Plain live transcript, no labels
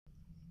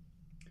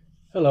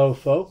Hello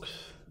folks.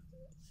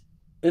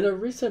 In a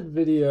recent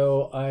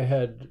video I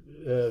had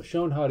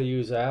shown how to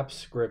use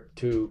AppScript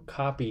to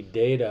copy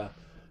data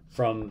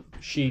from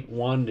sheet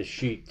 1 to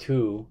sheet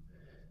 2,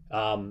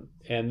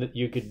 and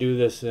you could do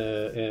this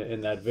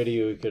in that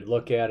video. You could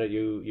look at it,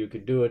 you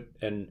could do it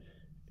and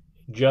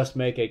just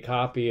make a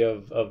copy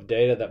of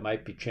data that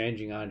might be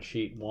changing on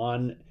sheet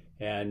 1,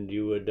 and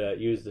you would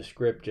use the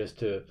script just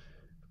to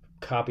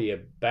copy a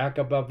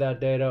backup of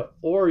that data,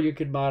 or you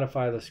could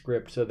modify the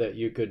script so that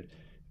you could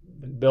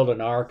build an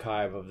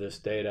archive of this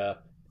data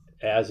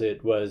as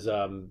it was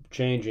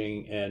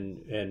changing,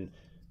 and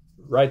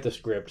write the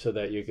script so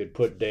that you could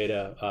put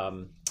data,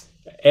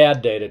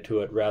 add data to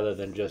it rather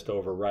than just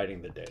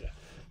overwriting the data.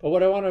 But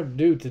what I want to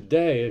do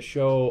today is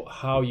show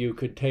how you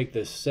could take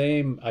this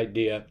same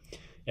idea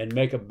and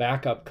make a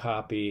backup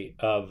copy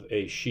of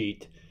a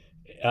sheet,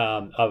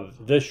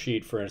 of this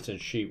sheet, for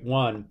instance, sheet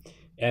 1,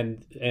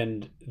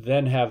 and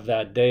then have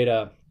that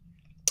data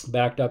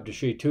backed up to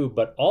sheet 2,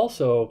 but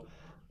also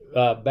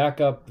back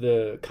up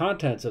the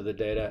contents of the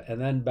data and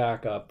then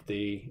back up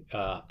the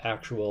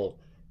actual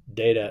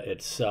data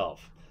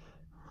itself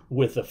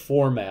with the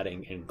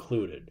formatting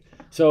included.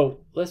 So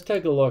let's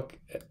take a look.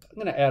 I'm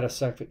going to add a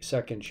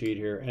second sheet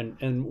here,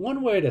 and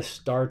one way to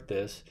start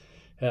this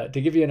to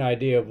give you an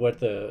idea of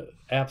what the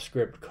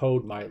AppScript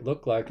code might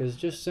look like is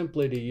just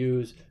simply to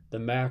use the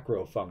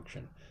macro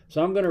function.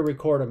 So I'm going to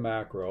record a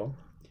macro,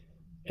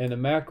 and the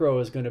macro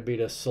is going to be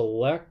to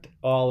select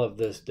all of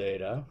this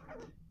data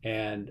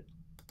and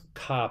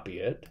copy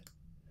it,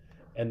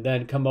 and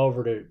then come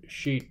over to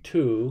sheet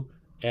 2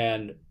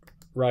 and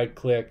right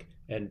click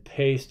and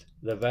paste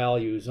the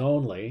values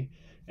only,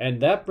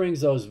 and that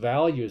brings those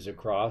values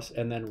across,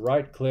 and then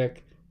right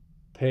click,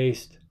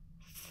 paste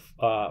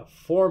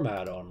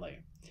format only.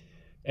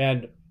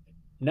 And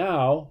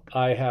now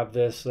I have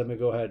this. Let me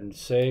go ahead and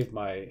save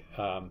my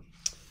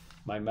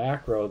my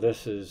macro.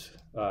 This is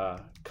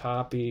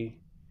copy,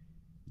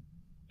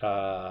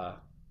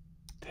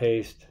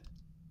 paste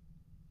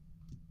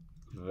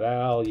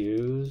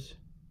values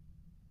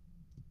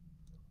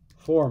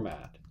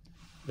format.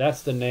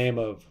 That's the name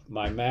of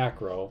my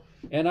macro,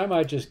 and I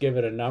might just give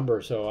it a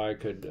number so I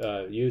could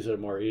use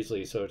it more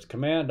easily. So it's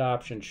Command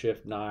Option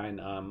Shift 9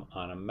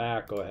 on a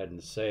Mac. Go ahead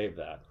and save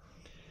that.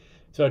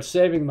 So it's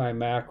saving my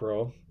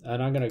macro,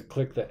 and I'm going to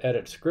click the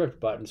Edit Script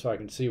button so I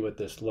can see what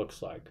this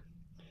looks like.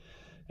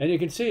 And you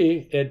can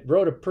see it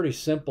wrote a pretty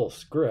simple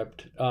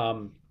script.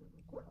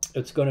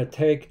 It's going to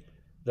take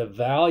the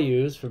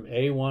values from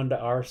A1 to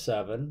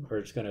R7, or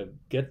it's going to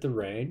get the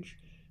range,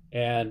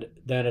 and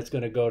then it's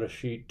going to go to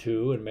sheet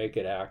 2 and make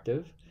it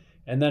active,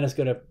 and then it's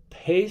going to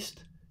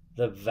paste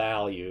the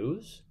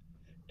values,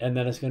 and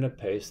then it's going to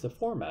paste the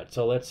format.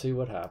 So let's see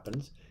what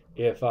happens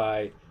if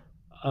I'm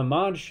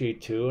on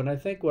sheet 2, and I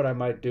think what I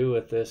might do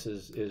with this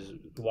is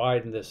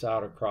widen this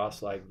out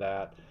across like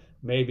that,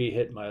 maybe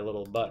hit my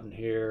little button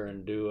here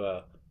and do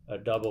a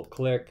double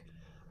click.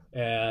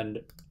 And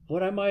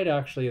what I might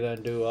actually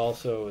then do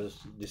also is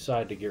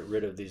decide to get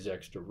rid of these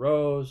extra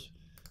rows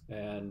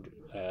and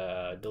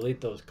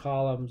delete those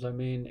columns, and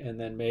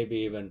then maybe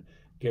even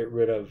get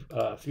rid of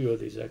a few of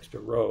these extra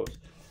rows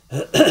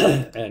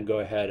and go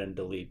ahead and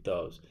delete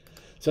those.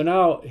 So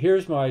now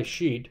here's my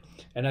sheet,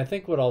 and I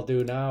think what I'll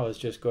do now is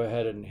just go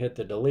ahead and hit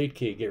the delete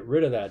key, get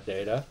rid of that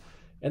data.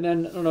 And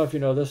then, I don't know if you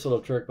know this little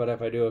trick, but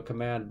if I do a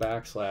Command \,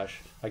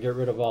 I get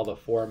rid of all the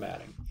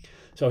formatting.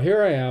 So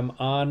here I am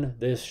on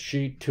this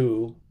sheet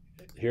 2.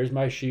 Here's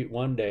my sheet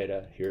 1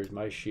 data. Here's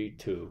my sheet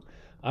 2.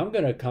 I'm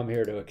going to come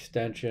here to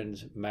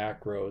Extensions,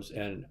 Macros,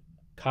 and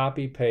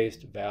copy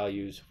paste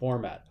values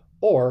format,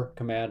 or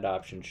Command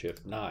Option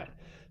Shift 9.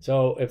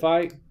 So if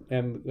I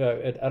am,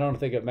 I don't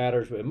think it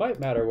matters, but it might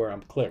matter where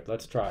I'm clicked.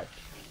 Let's try.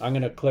 I'm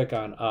going to click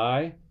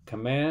on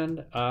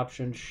Command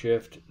Option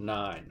Shift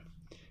 9.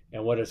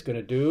 And what it's going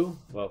to do,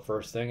 well,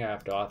 first thing, I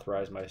have to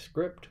authorize my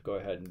script. Go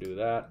ahead and do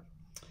that.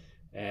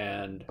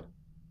 And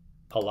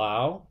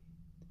allow.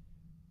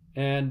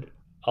 And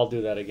I'll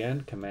do that again.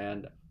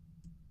 Command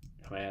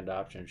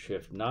Option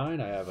Shift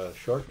 9. I have a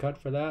shortcut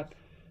for that.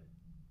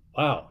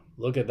 Wow,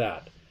 look at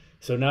that.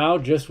 So now,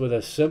 just with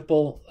a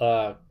simple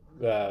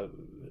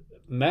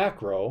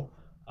macro,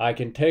 I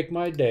can take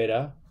my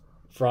data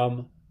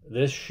from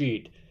this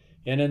sheet.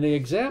 And in the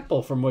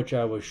example from which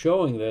I was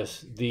showing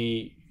this,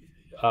 the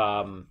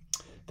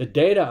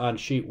data on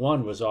sheet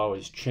 1 was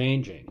always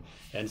changing.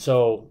 And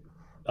so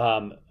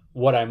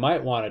what I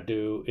might want to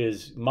do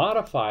is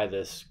modify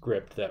this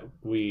script that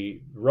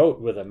we wrote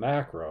with a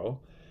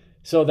macro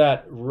so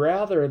that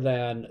rather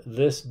than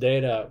this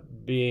data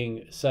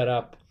being set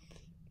up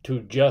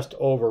to just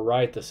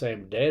overwrite the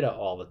same data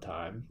all the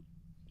time,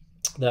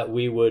 that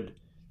we would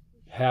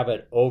have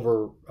it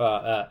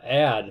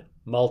add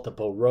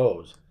multiple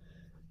rows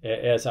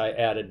as I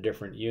added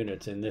different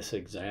units in this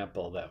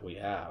example that we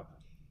have.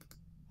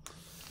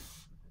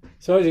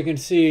 So as you can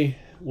see,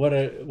 what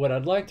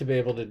I'd like to be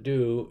able to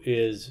do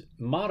is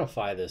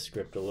modify this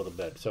script a little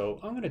bit. So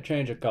I'm going to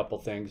change a couple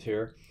things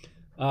here.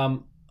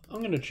 I'm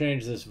going to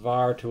change this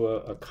var to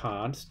a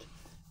const,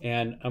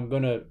 and I'm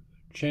going to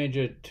change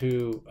it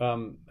to,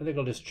 I think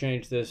I'll just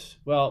change this.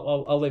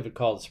 Well, I'll leave it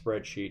called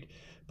spreadsheet.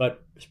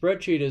 But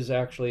spreadsheet is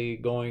actually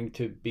going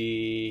to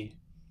be,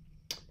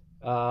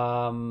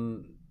 yeah,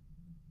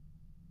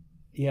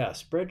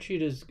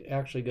 spreadsheet is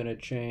actually going to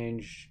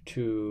change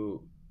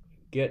to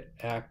get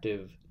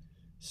active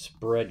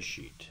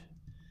spreadsheet.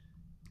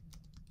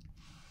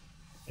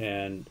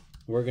 And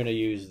we're going to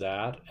use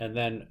that. And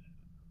then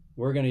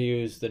we're going to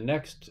use the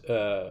next,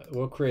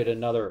 we'll create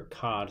another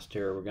const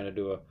here. We're going to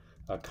do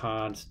a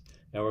const,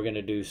 and we're going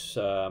to do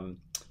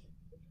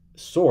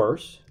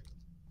source.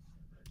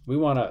 We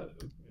want to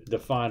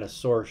define a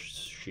source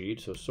sheet.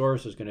 So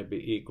source is going to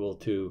be equal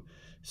to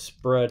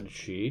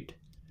spreadsheet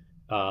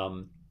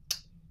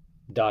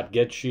dot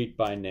get sheet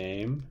by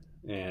name,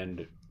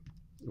 and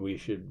we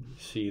should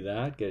see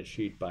that get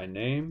sheet by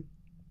name.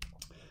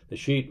 The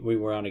sheet we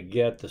want to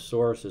get, the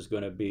source is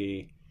going to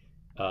be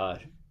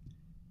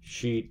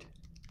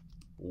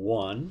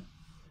sheet1,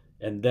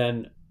 and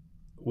then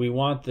we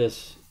want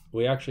this,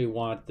 we actually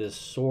want this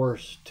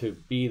source to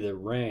be the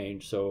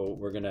range, so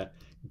we're going to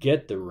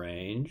get the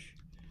range,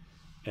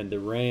 and the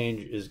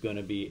range is going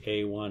to be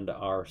A1 to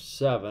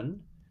R7.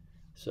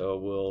 So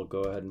we'll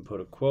go ahead and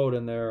put a quote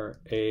in there,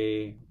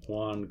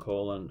 A1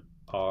 colon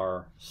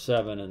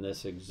R7 in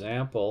this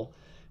example.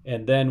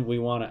 And then we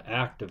want to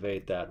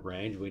activate that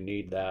range. We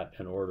need that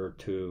in order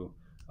to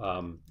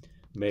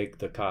make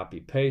the copy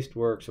paste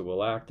work. So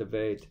we'll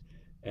activate,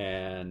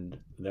 and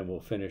then we'll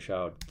finish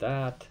out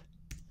that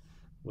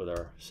with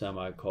our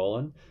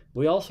semicolon.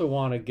 We also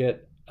want to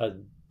get a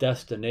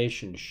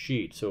destination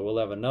sheet. So we'll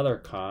have another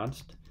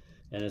const,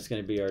 and it's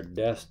going to be our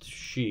dest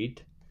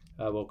sheet.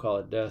 We'll call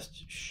it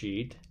dest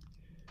sheet,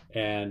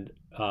 and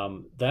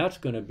that's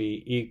going to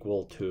be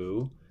equal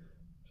to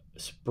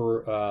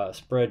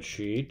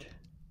spreadsheet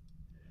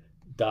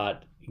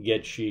dot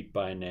get sheet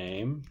by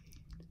name,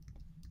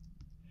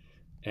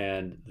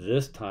 and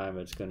this time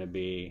it's going to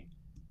be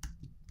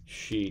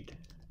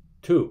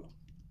sheet2.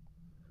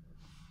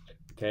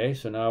 Okay,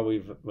 so now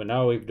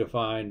we've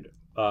defined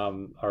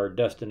our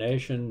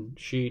destination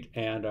sheet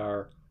and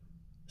our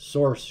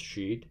source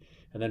sheet,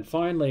 and then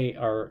finally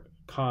our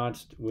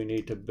const we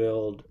need to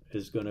build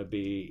is going to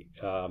be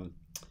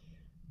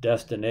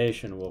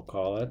destination, we'll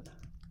call it.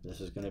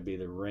 This is going to be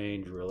the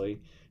range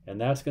really,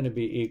 and that's going to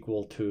be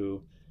equal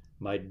to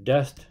my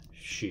dest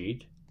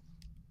sheet.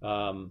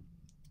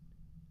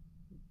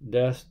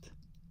 Dest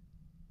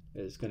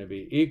is going to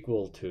be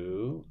equal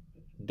to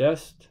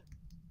dest.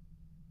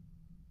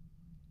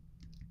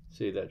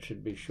 See, that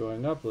should be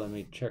showing up. Let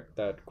me check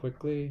that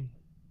quickly.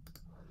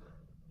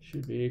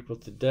 Should be equal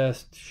to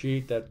dest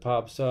sheet, that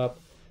pops up,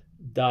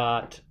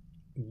 dot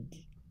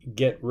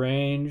get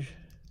range.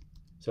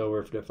 So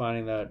we're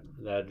defining that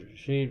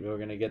sheet. We're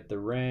going to get the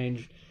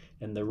range,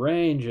 and the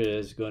range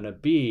is going to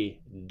be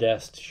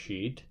dest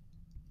sheet.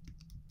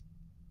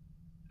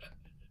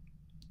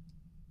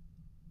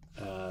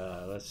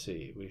 Let's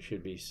see, we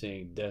should be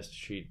seeing dest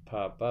sheet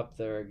pop up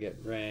there, get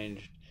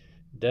range,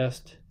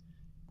 dest.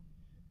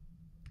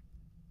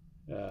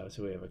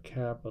 So we have a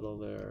capital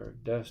there,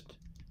 dest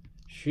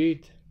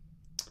sheet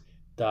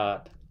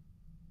dot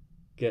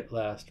get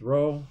last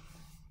row.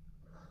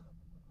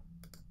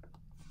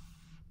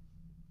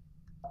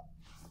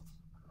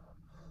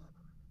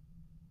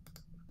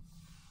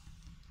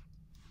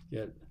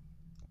 Get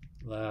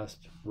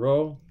last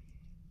row,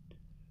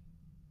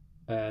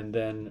 and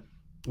then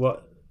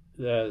what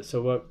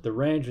the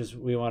range is,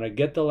 we want to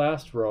get the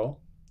last row,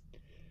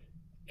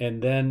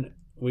 and then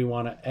we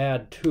want to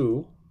add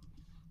 2,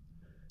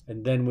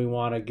 and then we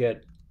want to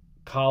get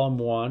column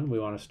 1. We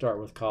want to start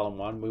with column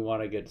 1. We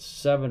want to get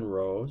 7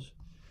 rows,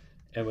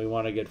 and we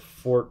want to get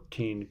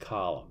 14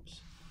 columns,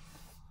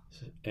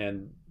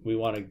 and we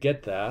want to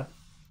get that,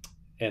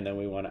 and then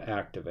we want to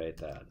activate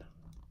that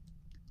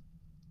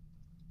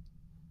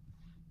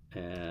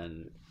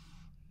and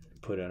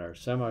put in our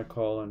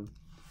semicolon.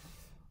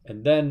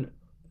 And then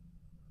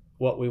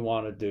what we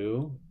want to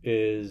do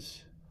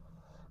is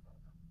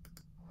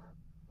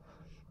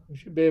we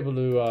should be able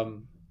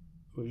to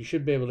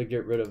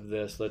get rid of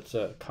this. Let's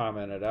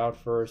comment it out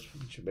first.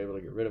 We should be able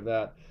to get rid of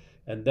that,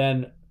 and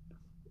then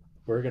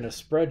we're going to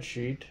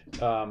spreadsheet,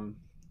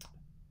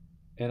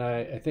 and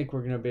I think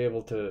we're going to be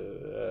able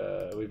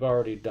to, we've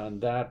already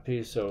done that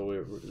piece,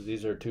 so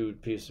these are 2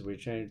 pieces we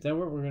changed. Then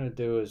what we're going to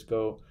do is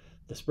go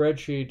the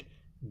spreadsheet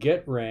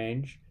get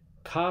range,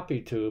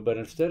 copy to, but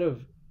instead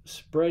of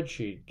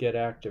spreadsheet get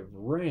active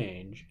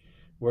range,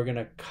 we're going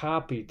to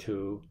copy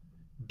to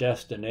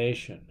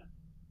destination.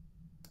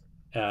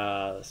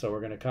 So we're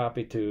going to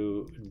copy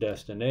to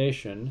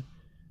destination,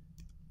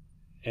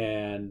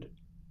 and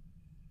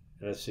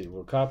let's see,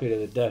 we'll copy to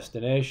the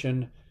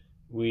destination.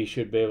 We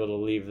should be able to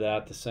leave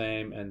that the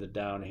same, and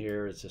down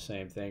here it's the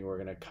same thing. We're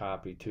going to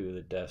copy to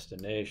the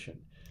destination.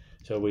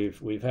 So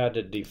we've had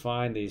to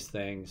define these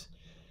things.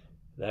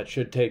 That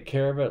should take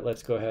care of it.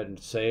 Let's go ahead and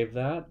save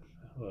that.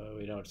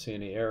 We don't see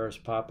any errors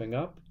popping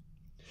up.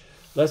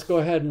 Let's go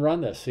ahead and run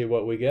this, see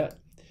what we get.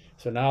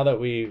 So now that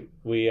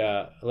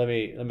let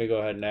me go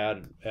ahead and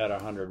add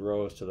 100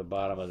 rows to the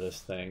bottom of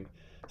this thing.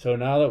 So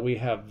now that we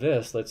have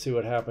this, let's see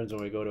what happens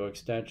when we go to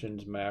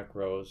extensions,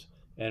 macros,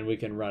 and we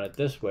can run it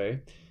this way.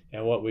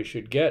 And what we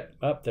should get,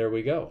 up there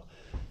we go.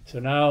 So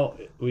now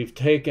we've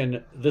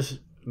taken this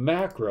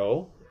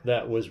macro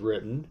that was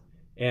written,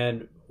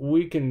 and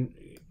we can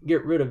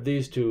get rid of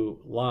these two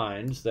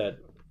lines that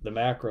the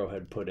macro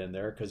had put in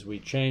there because we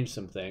changed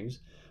some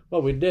things.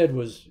 What we did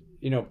was,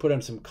 put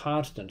in some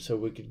constants so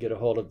we could get a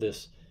hold of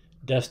this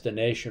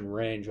destination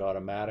range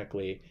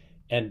automatically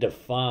and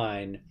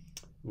define,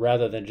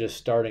 rather than just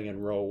starting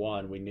in row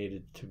 1, we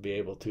needed to be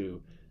able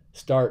to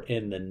start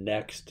in the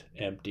next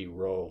empty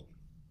row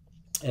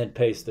and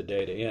paste the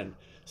data in.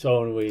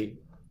 So when we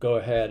go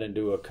ahead and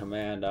do a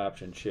Command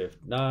Option Shift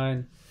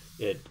 9,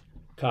 it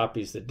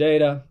copies the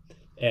data,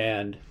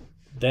 and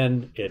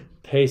then it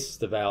pastes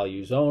the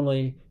values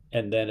only,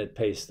 and then it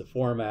pastes the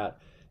format.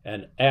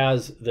 And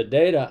as the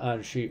data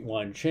on sheet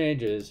 1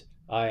 changes,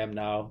 I am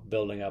now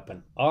building up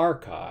an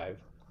archive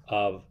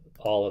of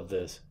all of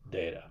this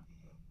data.